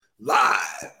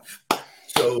live.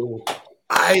 So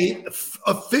I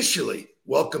officially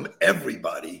welcome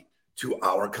everybody to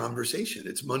our conversation.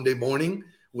 It's Monday morning.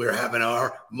 We're having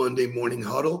our Monday morning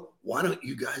huddle. Why don't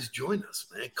you guys join us,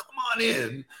 man? Come on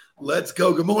in. Let's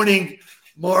go. Good morning,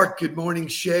 Mark. Good morning,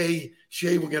 Shay.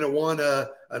 Shay, we're going to want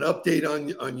an update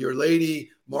on your lady.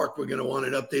 Mark, we're going to want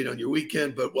an update on your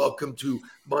weekend. But welcome to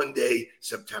Monday,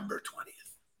 September 20th.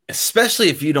 Especially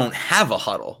if you don't have a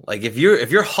huddle. Like if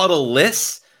you're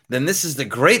huddle-less, then this is the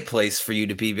great place for you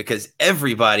to be because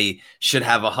everybody should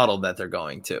have a huddle that they're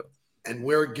going to. And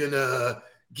we're going to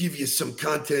give you some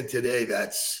content today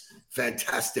that's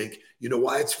fantastic. You know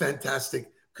why it's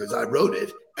fantastic? Because I wrote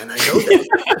it, and I know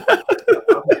that.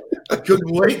 I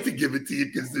couldn't wait to give it to you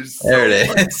because there's so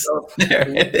much stuff.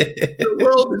 The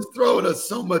world is throwing us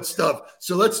so much stuff.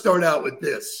 So let's start out with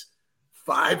this.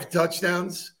 5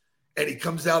 touchdowns, and he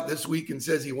comes out this week and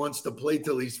says he wants to play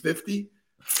till he's 50.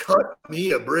 Cut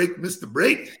me a break, Mr.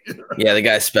 Brady. Yeah, the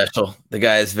guy's special. The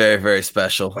guy is very, very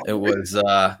special. It was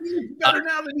better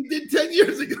now than he did 10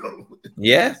 years ago.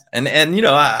 Yeah, and you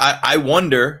know, I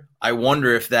wonder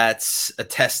if that's a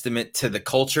testament to the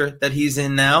culture that he's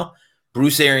in now.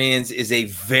 Bruce Arians is a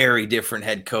very different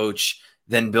head coach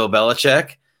than Bill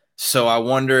Belichick. So I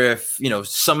wonder if, you know,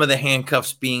 some of the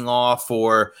handcuffs being off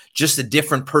or just a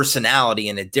different personality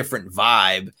and a different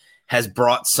vibe has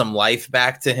brought some life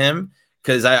back to him.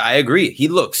 Because I agree. He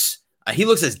looks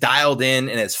as dialed in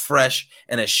and as fresh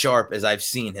and as sharp as I've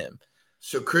seen him.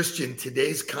 So, Christian,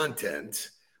 today's content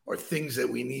are things that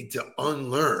we need to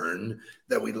unlearn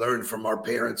that we learned from our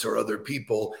parents or other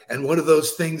people. And one of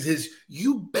those things is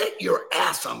you bet your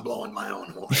ass I'm blowing my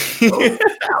own horn.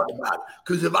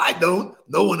 Because if I don't,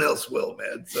 no one else will,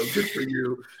 man. So good for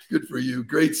you. Good for you.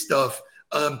 Great stuff.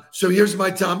 So here's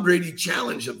my Tom Brady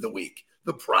challenge of the week.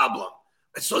 The problem.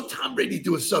 I saw Tom Brady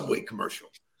do a Subway commercial.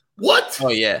 What? Oh,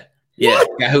 yeah. Yeah.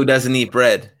 What? Guy who doesn't eat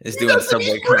bread is doing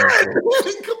Subway commercial.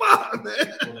 Come on,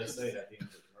 man. When they say that,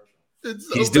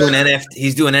 He's doing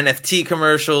NFT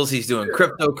commercials. He's doing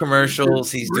crypto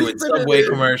commercials. He's doing Subway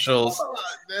commercials.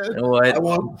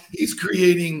 He's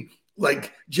creating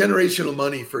like generational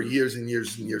money for years and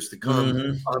years and years to come.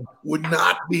 Mm-hmm.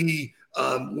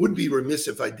 Would be remiss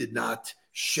if I did not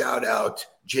shout out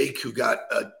Jake, who got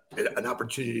an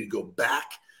opportunity to go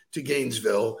back to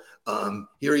Gainesville.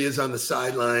 Here he is on the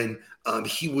sideline.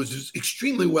 He was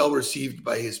extremely well received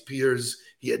by his peers.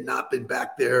 He had not been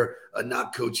back there,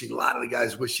 not coaching. A lot of the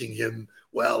guys wishing him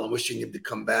well and wishing him to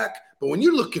come back. But when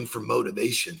you're looking for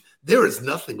motivation, there is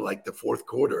nothing like the fourth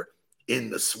quarter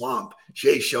in the swamp.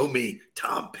 Jay, show me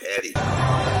Tom Petty.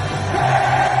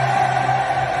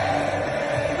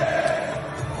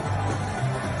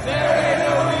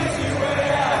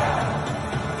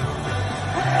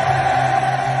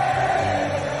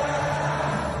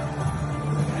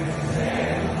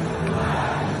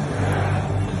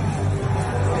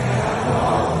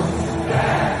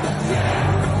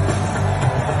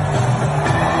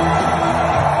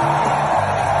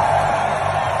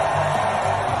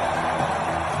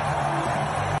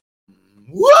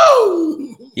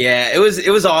 Yeah, it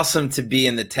was awesome to be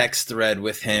in the text thread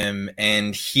with him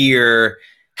and hear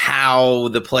how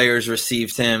the players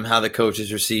received him, how the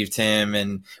coaches received him,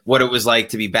 and what it was like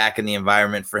to be back in the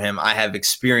environment for him. I have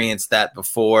experienced that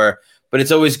before, but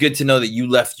it's always good to know that you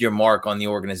left your mark on the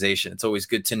organization. It's always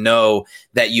good to know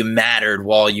that you mattered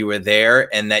while you were there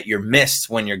and that you're missed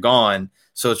when you're gone.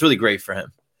 So it's really great for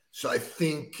him. So I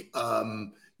think,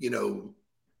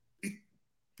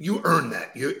 you earned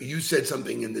that. You said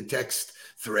something in the text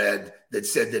thread that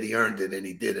said that he earned it, and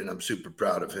he did, and I'm super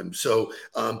proud of him. So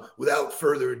without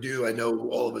further ado, I know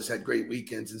all of us had great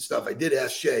weekends and stuff. I did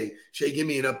ask Shay. Shay, give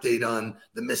me an update on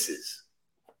the missus.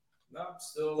 No,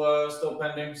 still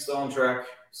pending, still on track.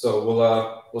 So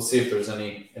we'll see if there's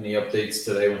any updates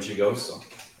today when she goes. So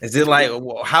is it like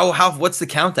how what's the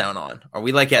countdown on? Are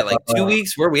we like at 2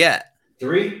 weeks? Where are we at?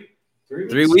 3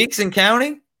 weeks. 3 weeks and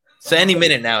counting? So any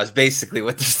minute now is basically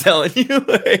what they're telling you.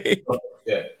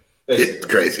 Yeah. It's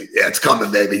crazy. Yeah, it's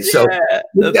coming, baby. Yeah, so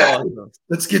awesome.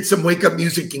 Let's get some wake up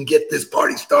music and get this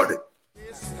party started.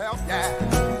 Wake up,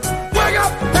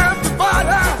 everybody.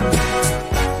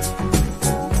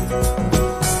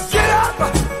 Get up,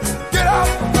 get up,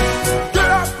 get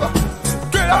up,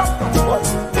 get up.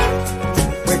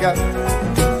 Wake up.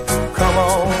 Come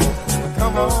on,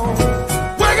 come on.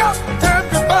 Wake up,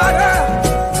 everybody.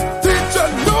 Teach a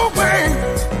new way.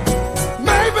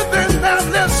 Maybe then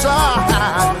they'll listen.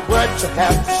 What you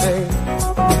have to say.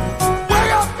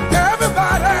 Wake up,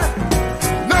 everybody.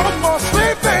 No more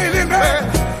sleeping in there.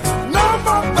 No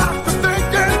more about to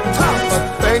thinking. Time for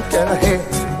thinking ahead.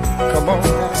 Come on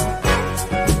now.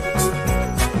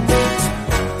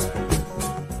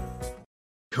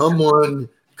 Come on,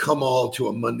 come all to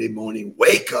a Monday morning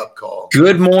wake-up call.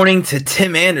 Good morning to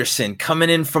Tim Anderson coming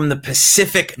in from the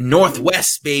Pacific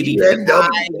Northwest, baby. 5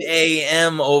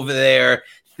 a.m. over there.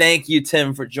 Thank you,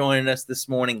 Tim, for joining us this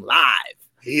morning live.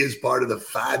 He is part of the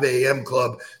 5 a.m.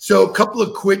 club. So a couple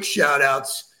of quick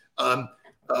shout-outs.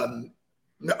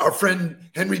 Our friend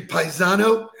Henry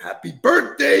Paisano, happy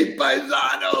birthday,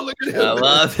 Paisano. Look at him. I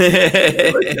love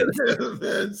it. Look at him,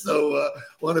 man. So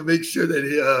want to make sure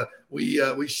that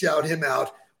we shout him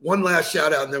out. One last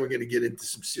shout out, and then we're going to get into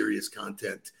some serious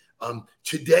content.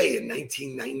 Today in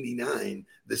 1999,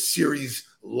 the series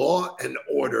Law and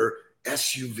Order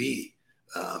SUV.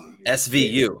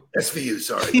 SVU,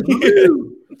 sorry.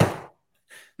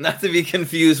 Not to be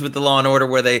confused with the Law and Order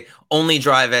where they only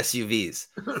drive SUVs.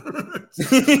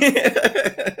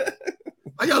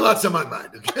 I got lots on my mind,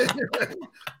 okay?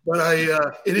 But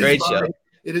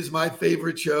it is my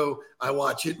favorite show. I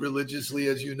watch it religiously,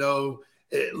 as you know.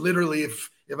 Literally, if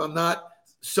I'm not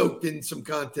soaked in some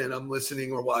content, I'm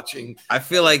listening or watching. I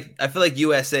feel like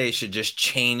USA should just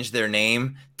change their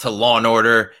name to Law and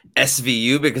Order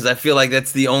SVU because I feel like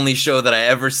that's the only show that I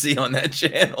ever see on that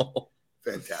channel.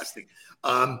 Fantastic.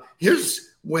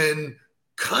 Here's when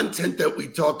content that we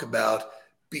talk about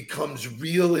becomes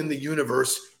real in the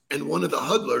universe, and one of the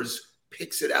huddlers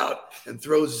picks it out and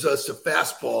throws us a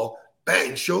fastball.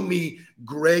 Bang, show me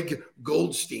Greg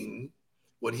Goldstein,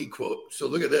 what he quote. So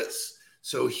look at this.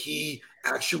 So he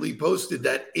actually posted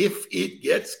that if it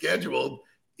gets scheduled,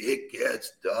 it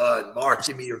gets done. Mark,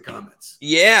 give me your comments.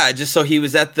 Yeah, just so he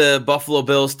was at the Buffalo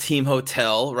Bills team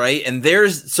hotel, right? And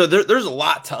there's a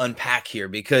lot to unpack here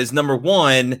because number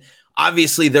one,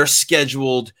 obviously they're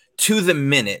scheduled to the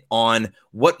minute on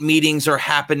what meetings are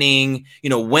happening,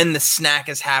 when the snack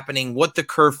is happening, what the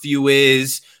curfew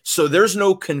is. So there's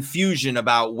no confusion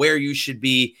about where you should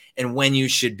be and when you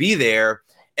should be there.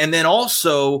 And then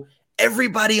also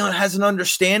everybody has an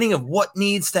understanding of what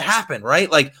needs to happen, right?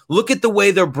 Like, look at the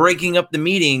way they're breaking up the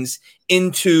meetings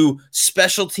into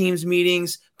special teams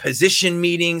meetings, position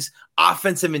meetings,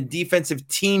 offensive and defensive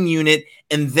team unit,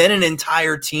 and then an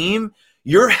entire team.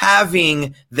 You're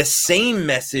having the same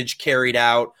message carried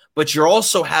out, but you're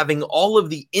also having all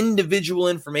of the individual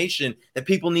information that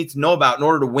people need to know about in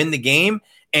order to win the game.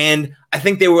 And I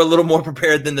think they were a little more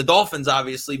prepared than the Dolphins,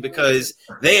 obviously, because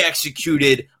they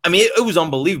executed. I mean, it was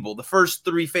unbelievable. The first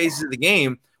three phases of the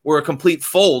game were a complete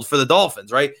fold for the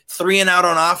Dolphins, right? 3 and out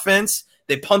on offense.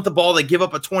 They punt the ball. They give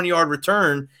up a 20-yard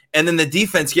return. And then the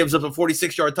defense gives up a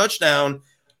 46-yard touchdown.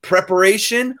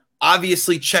 Preparation,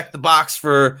 obviously, checked the box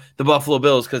for the Buffalo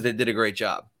Bills because they did a great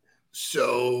job.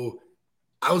 So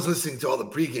I was listening to all the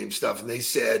pregame stuff, and they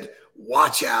said,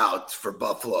 watch out for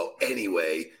Buffalo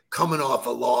anyway. Coming off a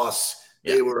loss,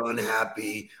 they were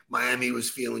unhappy. Miami was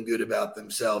feeling good about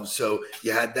themselves. So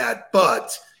you had that.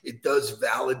 But it does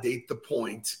validate the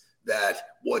point that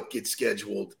what gets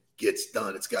scheduled gets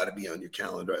done. It's got to be on your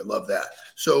calendar. I love that.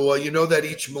 So you know that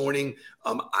each morning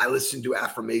I listen to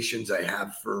affirmations. I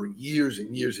have for years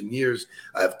and years and years.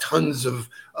 I have tons of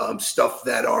stuff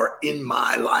that are in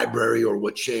my library, or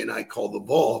what Shay and I call the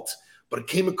vault. But I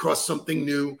came across something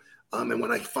new. And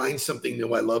when I find something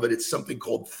new, I love it. It's something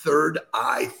called Third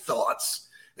Eye Thoughts.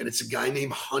 And it's a guy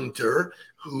named Hunter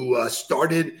who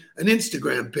started an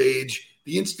Instagram page.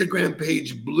 The Instagram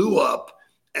page blew up.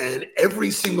 And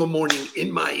every single morning in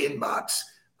my inbox,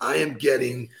 I am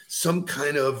getting some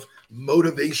kind of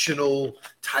motivational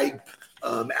type,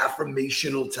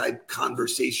 affirmational type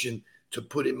conversation to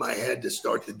put in my head to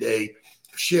start the day.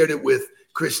 I've shared it with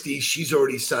Christy. She's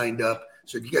already signed up.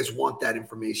 So if you guys want that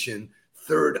information,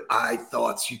 Third Eye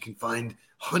Thoughts, you can find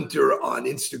Hunter on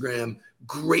Instagram.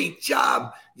 Great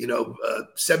job.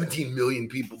 17 million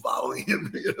people following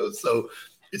him, so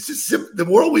it's just the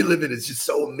world we live in is just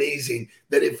so amazing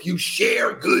that if you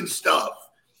share good stuff,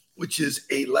 which is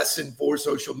a lesson for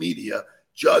social media,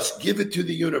 just give it to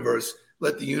the universe.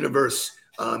 Let the universe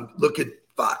look at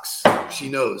Fox. She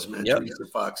knows, man. Yep. Teresa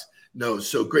Fox knows.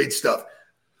 So great stuff.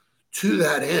 To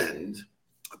that end,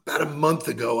 about a month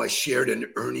ago, I shared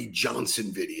an Ernie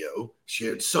Johnson video,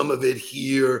 shared some of it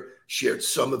here, shared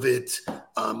some of it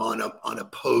on a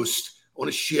post. I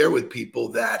want to share with people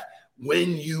that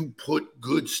when you put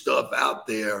good stuff out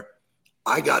there,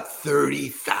 I got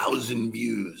 30,000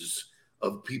 views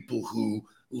of people who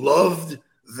loved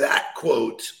that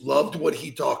quote, loved what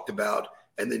he talked about,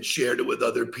 and then shared it with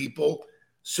other people.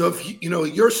 So if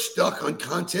you're stuck on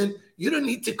content, you don't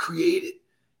need to create it.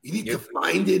 You need to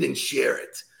find it and share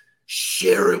it.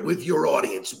 Share it with your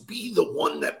audience. Be the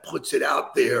one that puts it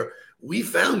out there. We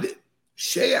found it.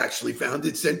 Shay actually found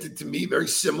it, sent it to me, very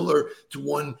similar to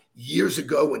one years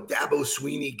ago when Dabo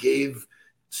Sweeney gave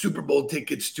Super Bowl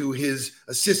tickets to his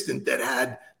assistant that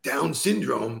had Down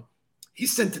syndrome. He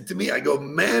sent it to me. I go,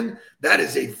 man, that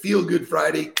is a feel-good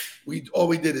Friday. All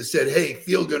we did is said, hey,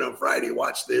 feel good on Friday.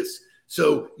 Watch this.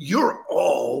 So you're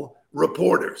all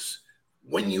reporters.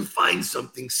 When you find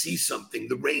something, see something,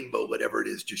 the rainbow, whatever it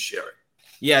is, just share it.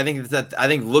 Yeah, I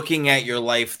think looking at your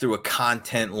life through a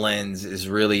content lens is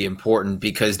really important,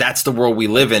 because that's the world we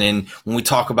live in. And when we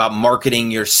talk about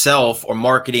marketing yourself or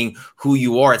marketing who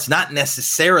you are, it's not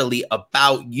necessarily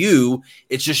about you.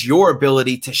 It's just your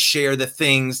ability to share the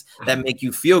things that make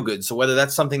you feel good. So whether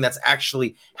that's something that's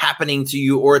actually happening to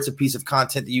you or it's a piece of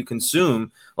content that you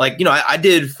consume, like, you know, I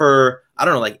did for, I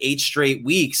don't know, like 8 straight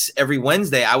weeks. Every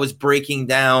Wednesday, I was breaking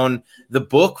down the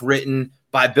book written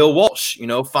by Bill Walsh, you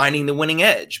know, Finding the Winning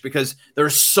Edge, because there are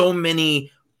so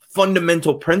many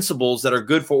fundamental principles that are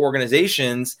good for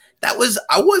organizations.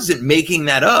 I wasn't making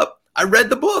that up. I read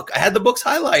the book. I had the books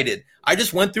highlighted. I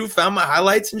just went through, found my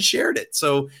highlights, and shared it.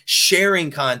 So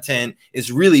sharing content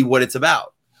is really what it's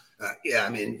about. Yeah, I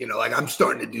mean, you know, like I'm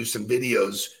starting to do some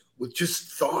videos with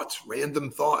just thoughts,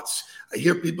 random thoughts. I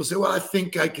hear people say, well, I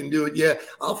think I can do it. Yeah,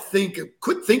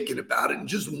 quit thinking about it and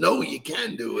just know you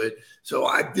can do it. So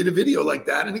I did a video like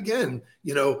that. And again,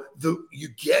 you know, you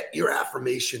get your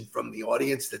affirmation from the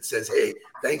audience that says, hey,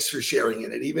 thanks for sharing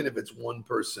it. And even if it's one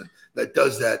person that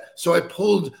does that. So I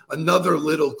pulled another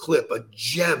little clip, a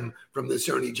gem from this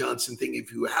Ernie Johnson thing.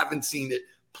 If you haven't seen it,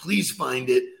 please find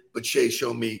it. But Shay,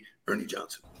 show me Ernie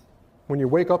Johnson. When you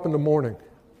wake up in the morning,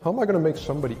 how am I going to make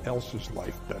somebody else's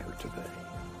life better today?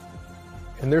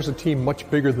 And there's a team much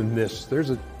bigger than this. There's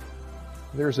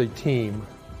a team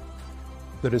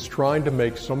that is trying to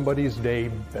make somebody's day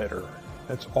better.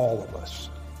 That's all of us.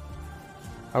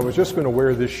 I was just going to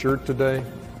wear this shirt today,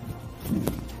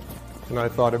 and I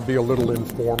thought it'd be a little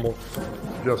informal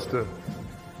just to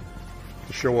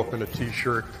show up in a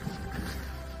t-shirt.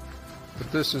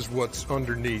 But this is what's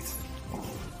underneath.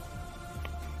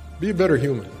 Be a better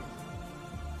human.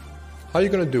 How are you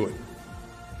going to do it?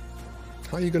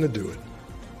 How are you going to do it?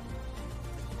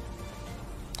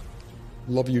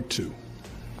 Love you too.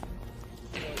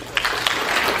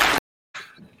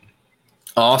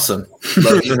 Awesome.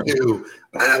 Love you too.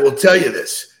 And I will tell you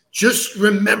this. Just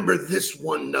remember this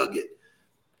one nugget.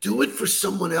 Do it for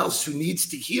someone else who needs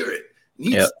to hear it,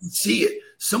 needs to see it,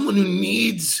 someone who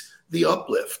needs the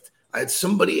uplift. I had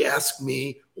somebody ask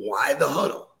me, why the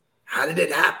huddle? How did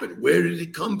it happen? Where did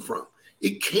it come from?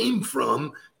 It came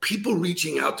from people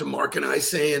reaching out to Mark and I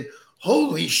saying,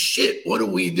 holy shit, what do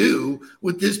we do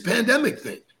with this pandemic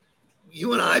thing?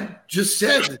 You and I just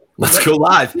said, let's go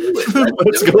live.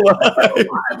 Let's go live.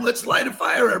 Let's light a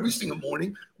fire every single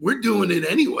morning. We're doing it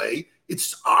anyway.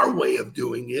 It's our way of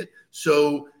doing it.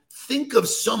 So think of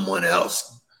someone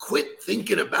else. Quit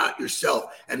thinking about yourself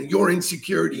and your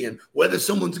insecurity and whether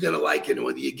someone's going to like it and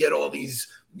whether you get all these,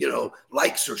 you know,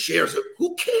 likes or shares.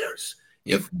 Who cares?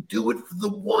 If you do it for the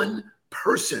one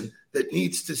person that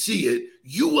needs to see it,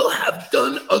 you will have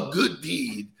done a good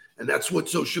deed. And that's what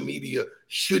social media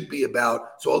should be about.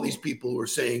 So all these people who are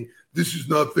saying, this is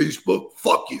not Facebook,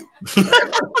 fuck you.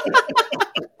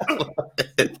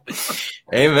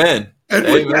 Amen. And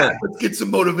with that, let's get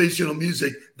some motivational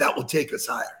music that will take us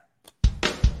higher.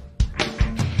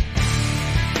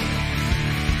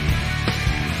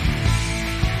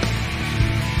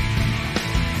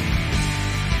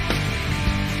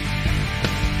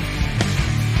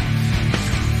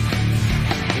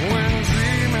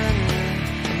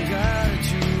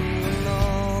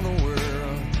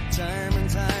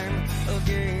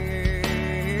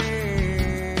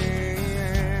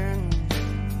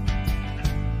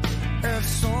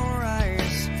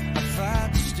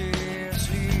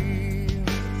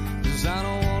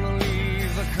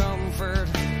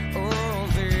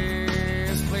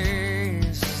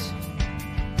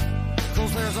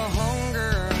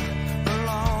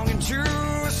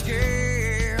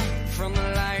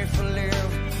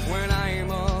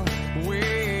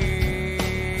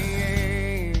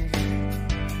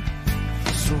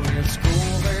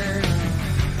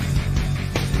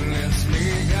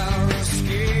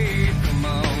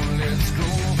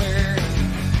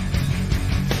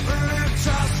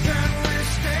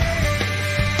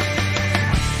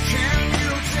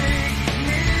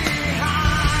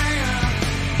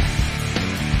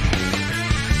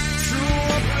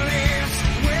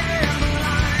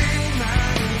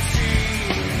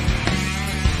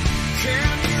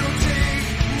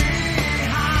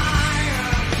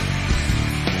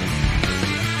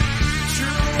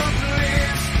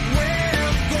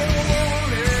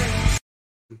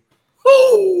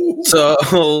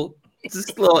 So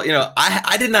Just a little,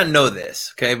 I did not know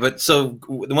this. Okay. But so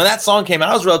when that song came out,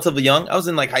 I was relatively young. I was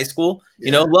in like high school,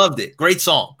 loved it. Great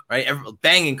song, right?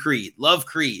 Banging Creed, love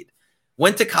Creed.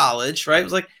 Went to college, right? It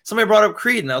was like somebody brought up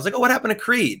Creed and I was like, oh, what happened to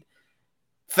Creed?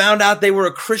 Found out they were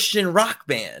a Christian rock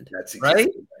band. That's exactly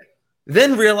right.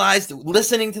 Then realized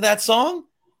listening to that song,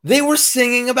 they were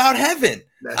singing about heaven.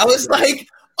 I was like,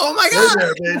 oh my God.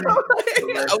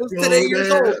 I was 10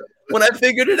 years old when I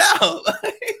figured it out.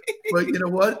 But you know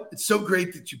what? It's so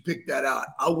great that you picked that out.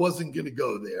 I wasn't going to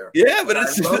go there. Yeah, but I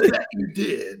love that you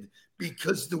did,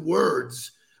 because the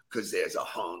words, because there's a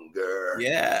hunger.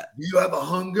 Yeah. You have a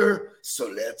hunger, so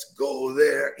let's go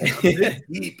there. It's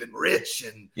deep and rich.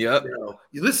 And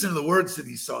you listen to the words to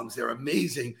these songs, they're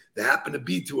amazing. They happen to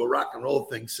be to a rock and roll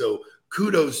thing. So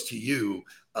kudos to you.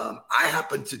 I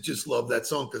happen to just love that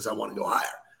song because I want to go higher.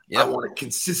 Yep. I want to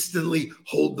consistently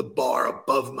hold the bar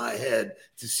above my head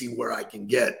to see where I can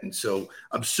get. And so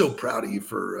I'm so proud of you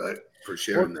for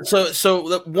sharing that.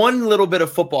 So one little bit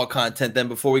of football content then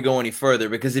before we go any further,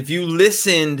 because if you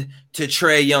listened to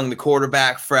Trae Young, the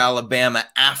quarterback for Alabama,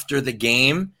 after the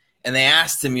game, and they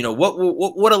asked him,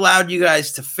 what allowed you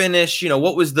guys to finish?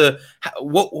 What was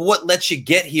what let you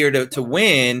get here to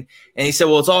win? And he said,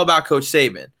 well, it's all about Coach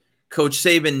Saban. Coach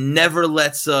Saban never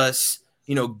lets us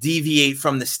deviate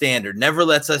from the standard, never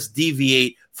lets us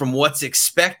deviate from what's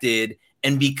expected.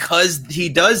 And because he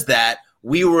does that,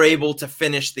 we were able to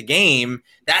finish the game.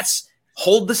 That's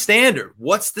hold the standard.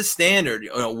 What's the standard?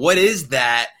 What is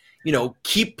that?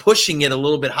 Keep pushing it a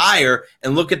little bit higher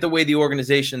and look at the way the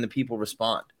organization and the people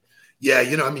respond. Yeah.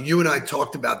 You and I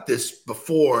talked about this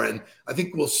before, and I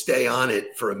think we'll stay on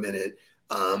it for a minute.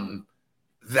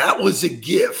 That was a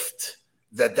gift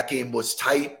that game was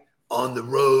tight on the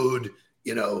road.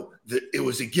 It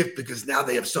was a gift because now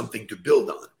they have something to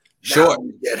build on. Sure. Now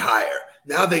we get higher.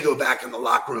 Now they go back in the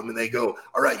locker room and they go,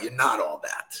 all right, you're not all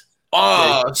that.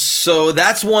 Oh, so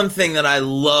that's one thing that I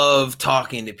love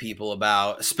talking to people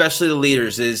about, especially the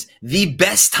leaders, is the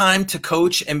best time to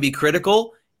coach and be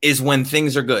critical is when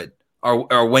things are good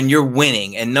or when you're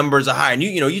winning and numbers are high. And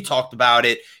you talked about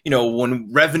it,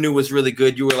 when revenue was really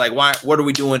good, you were like, what are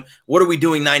we doing? What are we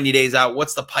doing 90 days out?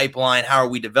 What's the pipeline? How are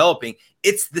we developing?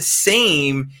 It's the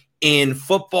same in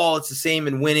football. It's the same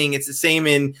in winning. It's the same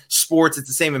in sports. It's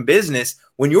the same in business.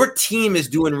 When your team is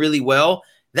doing really well,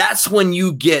 that's when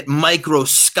you get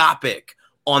microscopic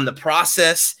on the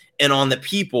process and on the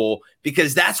people,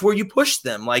 because that's where you push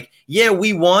them. Like, yeah,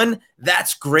 we won.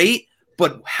 That's great.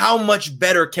 But how much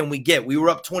better can we get? We were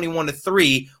up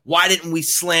 21-3. Why didn't we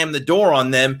slam the door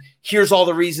on them? Here's all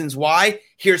the reasons why.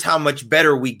 Here's how much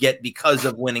better we get because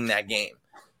of winning that game.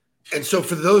 And so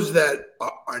for those that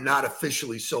are not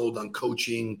officially sold on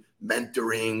coaching,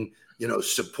 mentoring,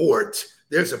 support,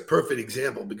 there's a perfect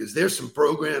example, because there's some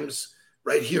programs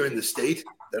right here in the state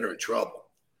that are in trouble.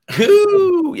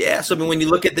 Ooh, yeah. So when you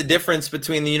look at the difference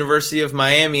between the University of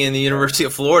Miami and the University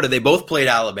of Florida, they both played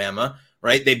Alabama,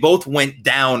 right? They both went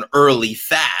down early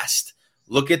fast.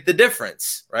 Look at the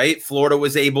difference, right? Florida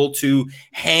was able to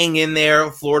hang in there.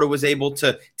 Florida was able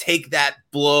to take that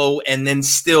blow and then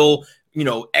still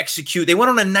execute. They went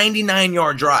on a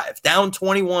 99-yard drive, down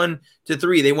 21-3.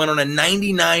 They went on a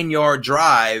 99-yard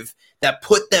drive that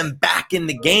put them back in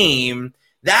the game.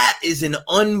 That is an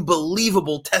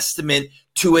unbelievable testament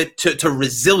to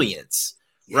resilience,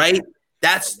 right?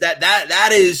 That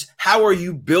is, how are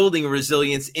you building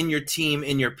resilience in your team,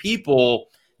 in your people?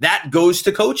 That goes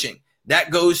to coaching.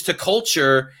 That goes to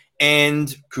culture.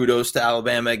 And kudos to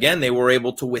Alabama again. They were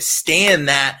able to withstand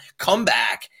that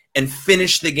comeback and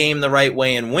finish the game the right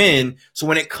way and win. So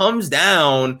when it comes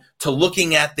down to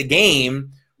looking at the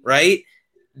game, right,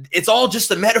 it's all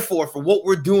just a metaphor for what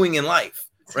we're doing in life,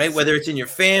 right? Whether it's in your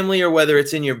family or whether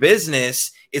it's in your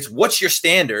business, it's what's your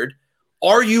standard?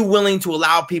 Are you willing to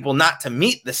allow people not to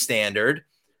meet the standard,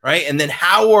 right? And then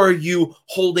how are you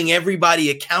holding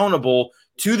everybody accountable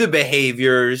to the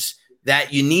behaviors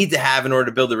that you need to have in order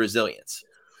to build the resilience?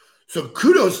 So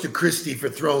kudos to Christy for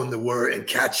throwing the word and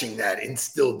catching that,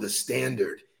 instilled the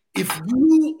standard. If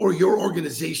you or your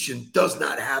organization does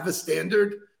not have a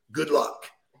standard, good luck.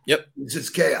 Yep. It's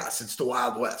chaos. It's the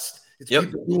Wild West. It's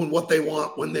people doing what they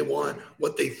want, when they want,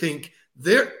 what they think.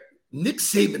 Nick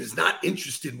Saban is not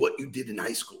interested in what you did in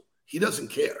high school. He doesn't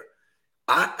care.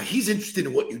 He's interested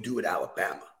in what you do at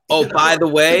Alabama. Oh, by the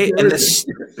way, and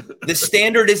the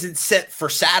standard isn't set for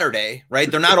Saturday, right?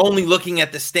 They're not only looking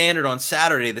at the standard on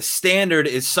Saturday. The standard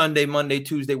is Sunday, Monday,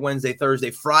 Tuesday, Wednesday,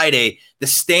 Thursday, Friday. The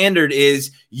standard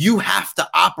is you have to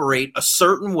operate a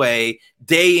certain way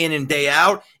day in and day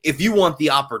out if you want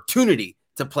the opportunity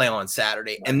to to play on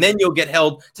Saturday. And then you'll get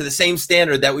held to the same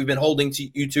standard that we've been holding to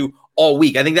you to all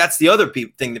week. I think that's the other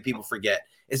thing that people forget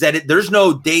is that there's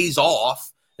no days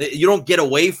off. You don't get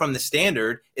away from the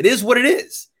standard. It is what it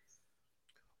is.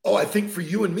 Oh, I think for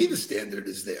you and me, the standard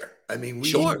is there. I mean,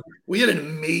 we had an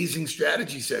amazing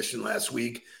strategy session last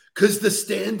week because the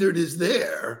standard is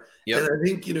there. Yep. And I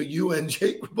think, you and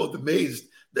Jake were both amazed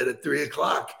that at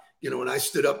 3:00, when I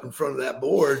stood up in front of that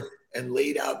board and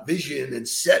laid out vision and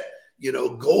set,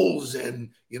 goals. And,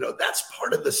 that's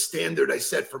part of the standard I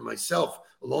set for myself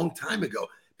a long time ago.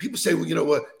 People say, well,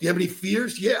 what, do you have any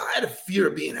fears? Yeah, I had a fear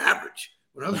of being average.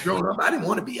 When I was growing up, I didn't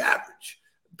want to be average.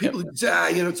 People would say,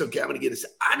 it's okay, I'm going to get this.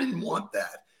 I didn't want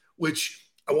that, which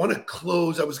I want to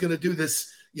close. I was going to do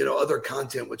this, other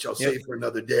content, which I'll save for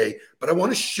another day. But I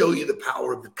want to show you the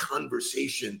power of the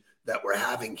conversation that we're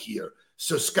having here.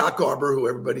 So Scott Garber, who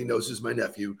everybody knows is my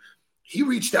nephew, he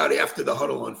reached out after the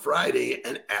huddle on Friday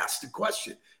and asked a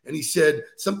question. And he said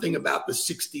something about the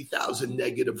 60,000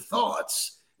 negative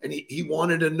thoughts. And he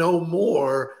wanted to know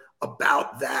more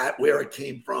about that, where it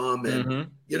came from. And,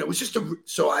 it was just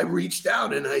so I reached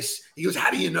out and he goes,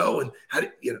 how do you know? And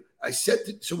I said,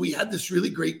 so we had this really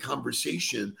great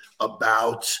conversation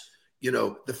about,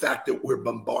 the fact that we're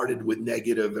bombarded with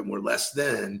negative and we're less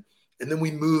than. And then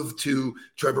we moved to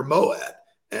Trevor Moawad.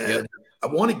 And I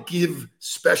want to give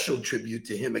special tribute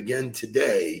to him again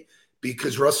today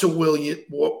because Russell Wilson,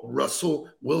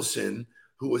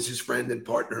 who was his friend and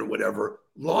partner and whatever,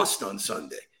 lost on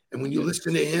Sunday. And when you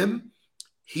listen to him,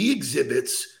 he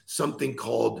exhibits something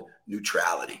called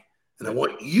neutrality. And I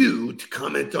want you to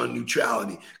comment on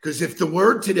neutrality because if the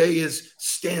word today is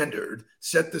standard,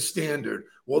 set the standard.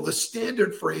 Well, the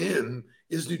standard for him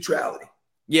is neutrality.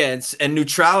 Yeah, and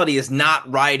neutrality is not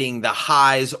riding the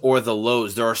highs or the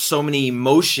lows. There are so many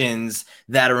emotions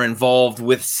that are involved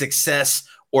with success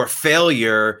or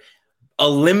failure.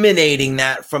 Eliminating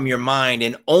that from your mind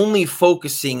and only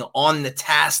focusing on the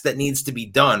task that needs to be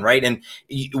done, right? And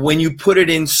when you put it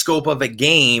in scope of a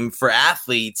game for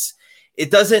athletes, it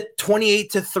doesn't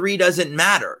 28-3 doesn't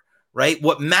matter, right?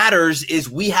 What matters is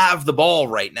we have the ball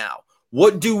right now.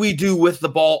 What do we do with the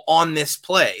ball on this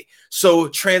play? So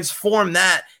transform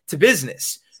that to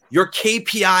business. Your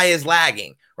KPI is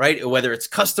lagging, right? Whether it's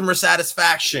customer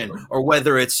satisfaction or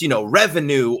whether it's,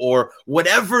 revenue or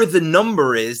whatever the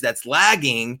number is that's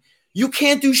lagging, you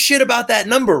can't do shit about that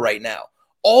number right now.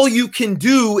 All you can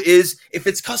do is if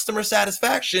it's customer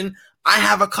satisfaction, I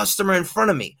have a customer in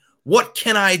front of me. What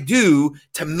can I do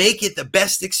to make it the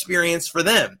best experience for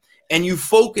them? And you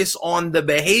focus on the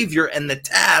behavior and the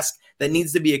task that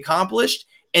needs to be accomplished.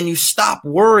 And you stop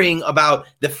worrying about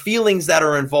the feelings that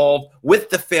are involved with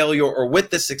the failure or with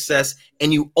the success,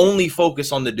 and you only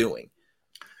focus on the doing.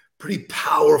 Pretty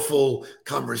powerful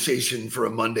conversation for a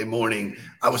Monday morning.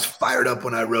 I was fired up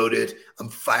when I wrote it. I'm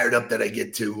fired up that I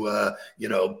get to,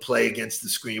 play against the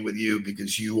screen with you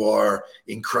because you are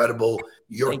incredible.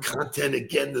 Your content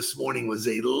again this morning was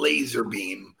a laser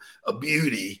beam, a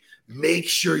beauty. Make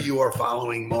sure you are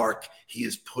following Mark. He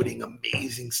is putting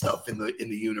amazing stuff in the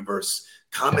universe.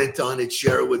 Comment on it,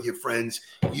 share it with your friends,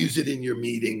 use it in your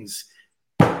meetings.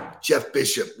 Jeff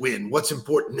Bishop, win. What's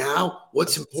important now?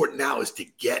 What's important now is to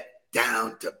get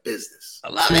down to business. I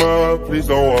love it. Please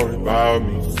don't worry about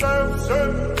me.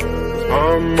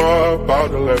 I'm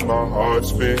about to let my heart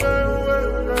speak.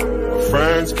 My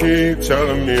friends keep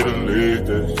telling me to leave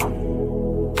this.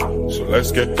 So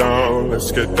let's get down to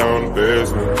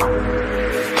business.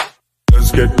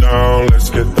 Let's get down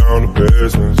to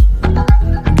business.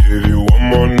 Give you one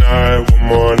more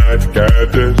night to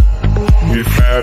get this. We've had